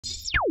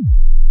If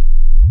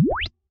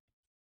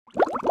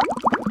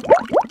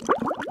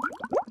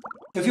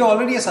you're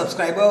already a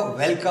subscriber,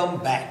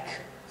 welcome back.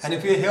 And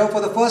if you're here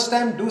for the first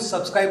time, do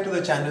subscribe to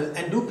the channel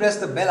and do press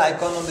the bell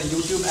icon on the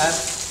YouTube app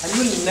and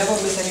you will never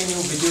miss any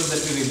new videos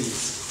that we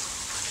release.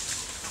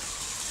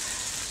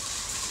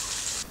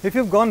 If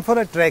you've gone for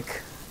a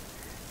trek,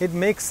 it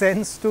makes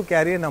sense to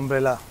carry an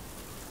umbrella.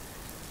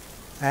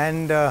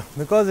 And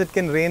because it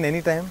can rain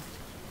anytime.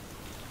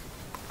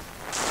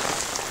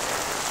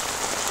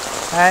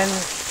 And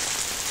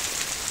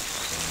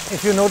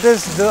if you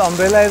notice, the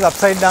umbrella is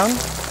upside down.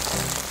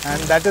 And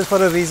that is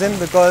for a reason,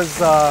 because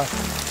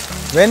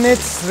when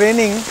it's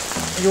raining,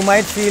 you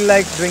might feel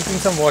like drinking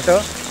some water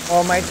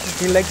or might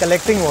feel like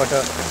collecting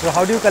water. So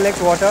how do you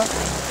collect water?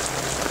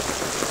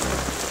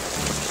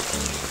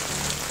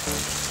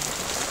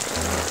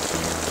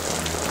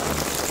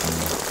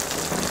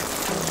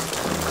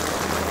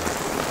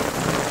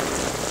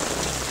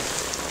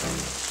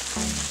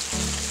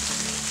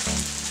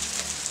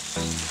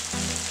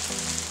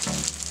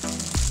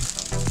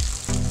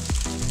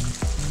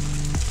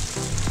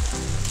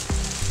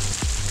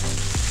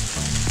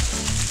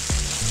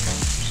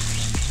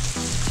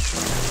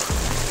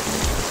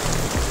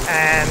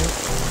 And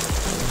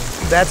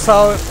that's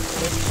how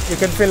you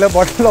can fill a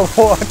bottle of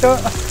water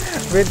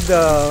with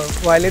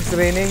while it's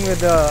raining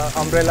with the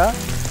umbrella,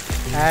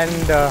 and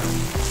the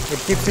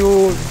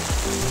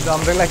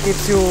umbrella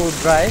keeps you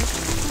dry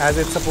as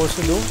it's supposed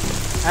to do,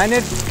 and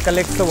it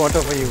collects the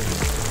water for you.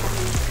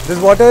 This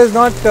water is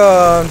not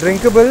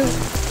drinkable,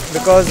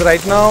 because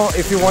right now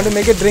if you want to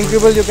make it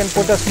drinkable, you can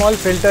put a small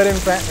filter in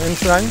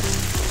front.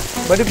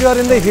 But if you are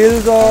in the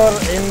hills or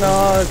in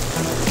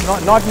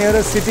not near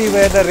a city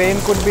where the rain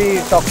could be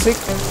toxic,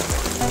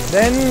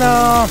 then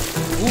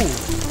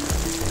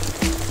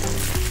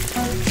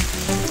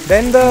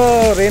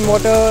the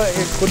rainwater,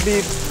 it could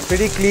be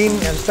pretty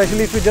clean,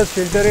 especially if you just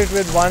filter it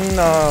with one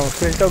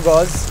filter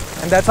gauze.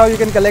 And that's how you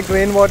can collect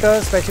rainwater,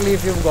 especially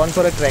if you've gone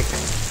for a trek.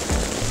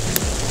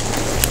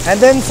 And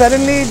then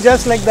suddenly,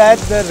 just like that,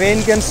 the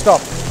rain can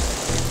stop.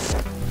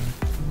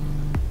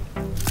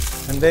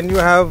 And then you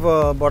have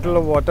a bottle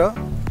of water.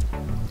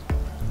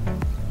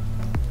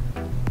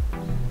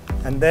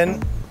 And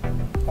then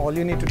all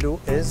you need to do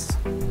is,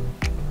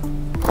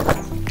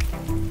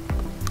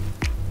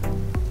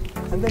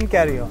 and then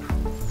carry on.